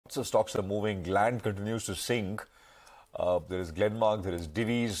Lots of stocks are moving. Gland continues to sink. There is Glenmark, there is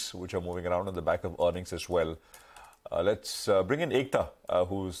Divis, which are moving around on the back of earnings as well. Let's bring in Ekta,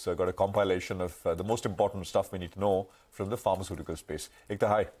 who's got a compilation of the most important stuff we need to know from the pharmaceutical space. Ekta,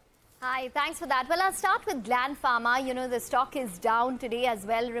 hi. Hi, thanks for that. Well, I'll start with Gland Pharma. You know, the stock is down today as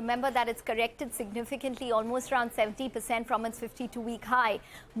well. Remember that it's corrected significantly, almost around 70% from its 52-week high.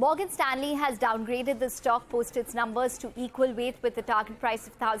 Morgan Stanley has downgraded the stock post its numbers to equal weight with a target price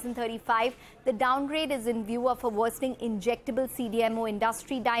of 1,035. The downgrade is in view of a worsening injectable CDMO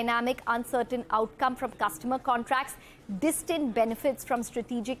industry dynamic, uncertain outcome from customer contracts, distant benefits from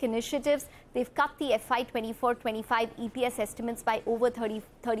strategic initiatives. They've cut the FY24-25 EPS estimates by over 30%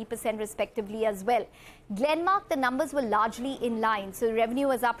 respectively as well. Glenmark, the numbers were largely in line. So revenue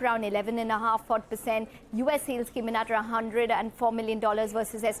was up around 11.5%. US sales came in at $104 million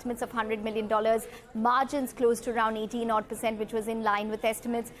versus estimates of $100 million. Margins closed to around 18% which was in line with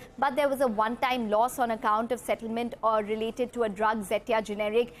estimates. But there was a one-time loss on account of settlement or related to a drug Zetia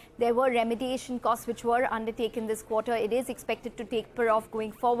generic. There were remediation costs which were undertaken this quarter. It is expected to taper off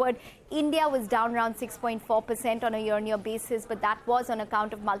going forward. India was down around 6.4% on a year-on-year basis, but that was on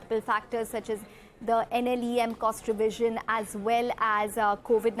account of multiple factors such as the NLEM cost revision as well as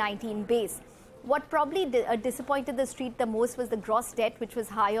COVID-19 base. What probably disappointed the street the most was the gross debt, which was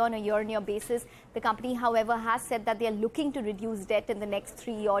higher on a year-on-year basis. The company, however, has said that they are looking to reduce debt in the next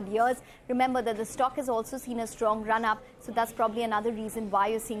 3 odd years. Remember that the stock has also seen a strong run-up, so that's probably another reason why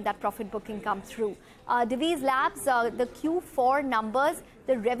you're seeing that profit booking come through. Divi's Labs, the Q4 numbers,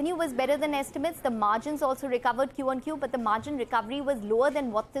 the revenue was better than estimates. The margins also recovered Q-on-Q, but the margin recovery was lower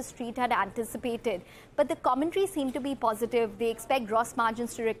than what the street had anticipated. But the commentary seemed to be positive. They expect gross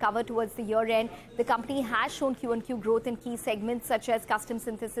margins to recover towards the year end. The company has shown Q-on-Q growth in key segments such as custom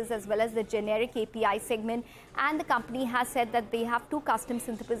synthesis as well as the generic API segment. And the company has said that they have 2 custom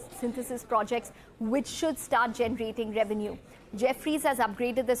synthesis projects which should start generating revenue. Jefferies has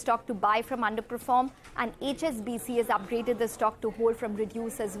upgraded the stock to buy from underperform, and HSBC has upgraded the stock to hold from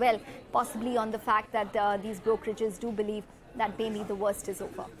reduce as well, possibly on the fact that these brokerages do believe that maybe the worst is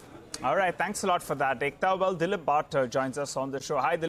over. All right, thanks a lot for that, Ekta. Well, Dilip Bhatt joins us on the show. Hi, Dilip.